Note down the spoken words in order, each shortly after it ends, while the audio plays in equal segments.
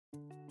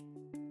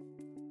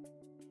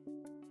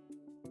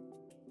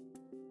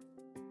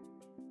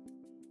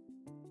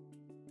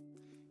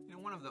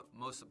one of the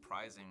most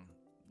surprising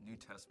New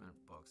Testament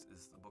books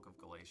is the book of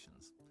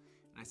Galatians.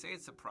 And I say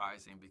it's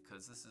surprising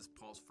because this is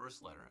Paul's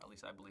first letter, at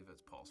least I believe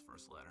it's Paul's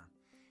first letter.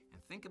 And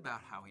think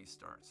about how he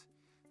starts.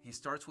 He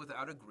starts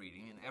without a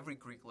greeting, and every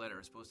Greek letter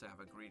is supposed to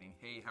have a greeting.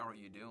 Hey, how are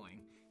you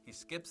doing? He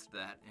skips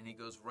that and he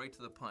goes right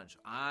to the punch.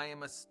 I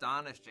am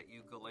astonished at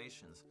you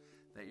Galatians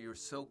that you're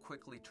so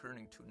quickly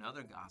turning to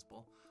another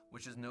gospel,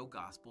 which is no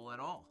gospel at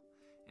all.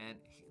 And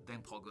then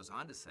Paul goes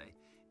on to say,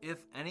 if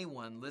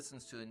anyone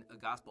listens to a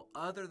gospel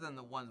other than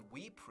the one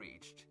we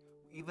preached,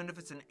 even if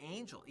it's an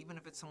angel, even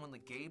if it's someone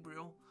like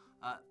Gabriel,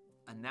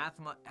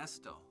 anathema,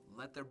 esto,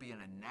 let there be an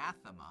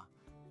anathema,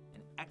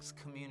 an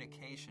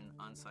excommunication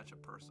on such a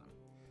person.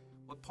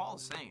 What Paul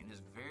is saying in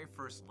his very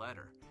first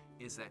letter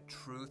is that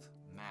truth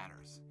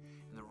matters.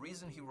 And the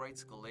reason he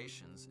writes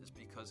Galatians is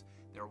because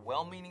there are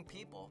well-meaning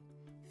people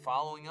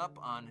following up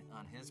on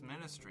his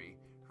ministry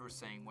who are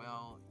saying,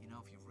 well, you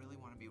know, if you really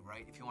want to be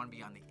right, if you want to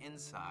be on the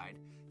inside,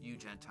 you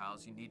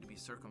Gentiles, you need to be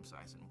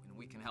circumcised, and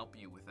we can help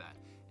you with that.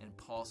 And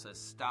Paul says,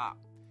 stop.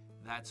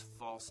 That's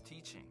false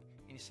teaching.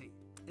 And you say,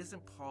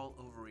 isn't Paul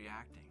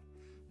overreacting?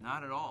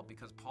 Not at all,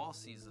 because Paul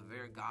sees the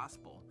very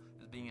gospel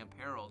as being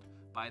imperiled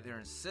by their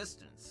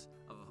insistence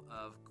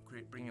of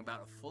bringing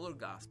about a fuller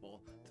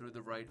gospel through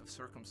the rite of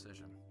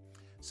circumcision.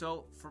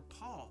 So for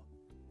Paul,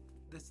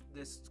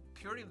 this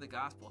purity of the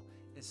gospel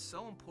is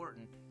so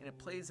important, and it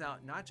plays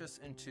out not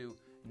just into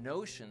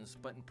notions,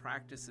 but in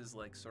practices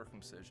like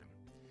circumcision.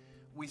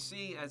 We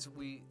see as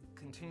we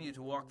continue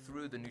to walk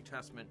through the New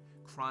Testament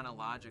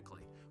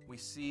chronologically, we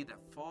see that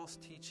false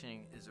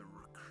teaching is a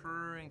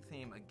recurring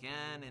theme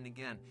again and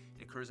again.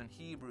 It occurs in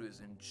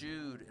Hebrews and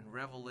Jude and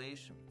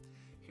Revelation.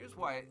 Here's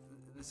why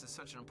this is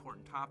such an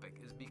important topic,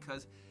 is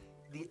because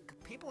the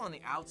people on the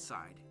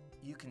outside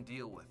you can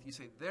deal with. You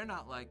say, they're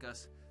not like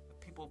us.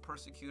 People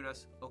persecute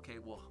us. Okay,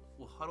 we'll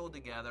huddle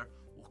together.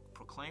 We'll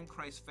proclaim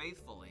Christ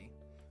faithfully.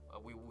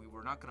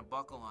 We're not going to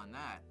buckle on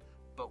that,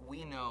 but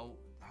we know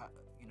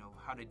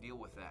how to deal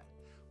with that.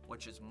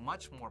 Which is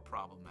much more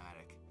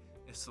problematic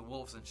is the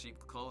wolves in sheep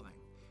clothing,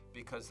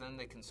 because then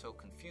they can sow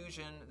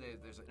confusion.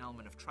 There's an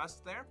element of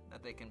trust there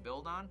that they can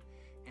build on,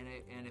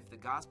 and if the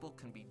gospel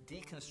can be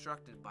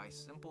deconstructed by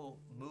simple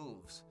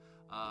moves,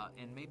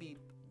 and maybe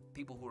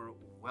people who are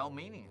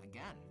well-meaning,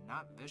 again,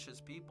 not vicious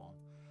people,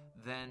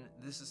 then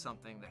this is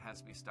something that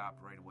has to be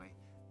stopped right away.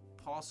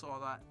 Paul saw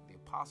that, the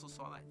apostles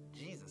saw that,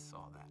 Jesus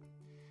saw that.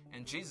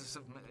 And Jesus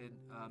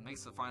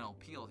makes the final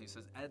appeal. He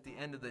says, at the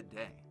end of the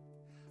day,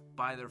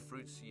 by their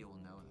fruits you will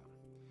know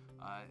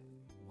them.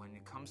 When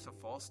it comes to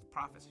false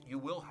prophets, you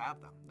will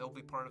have them. They'll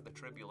be part of the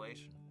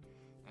tribulation.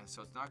 And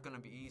so it's not going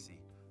to be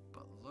easy.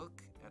 But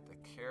look at the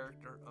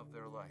character of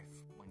their life.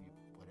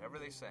 Whatever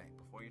they say,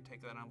 before you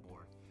take that on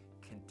board,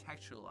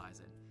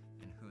 contextualize it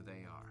in who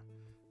they are.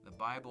 The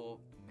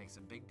Bible makes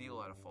a big deal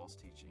out of false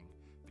teaching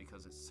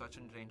because it's such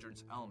a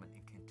dangerous element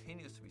and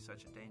continues to be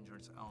such a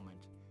dangerous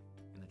element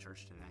in the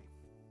church today.